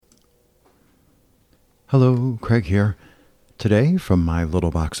Hello, Craig here. Today, from my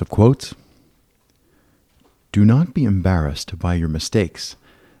little box of quotes, do not be embarrassed by your mistakes.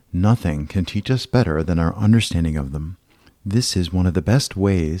 Nothing can teach us better than our understanding of them. This is one of the best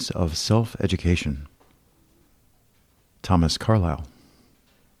ways of self-education. Thomas Carlyle.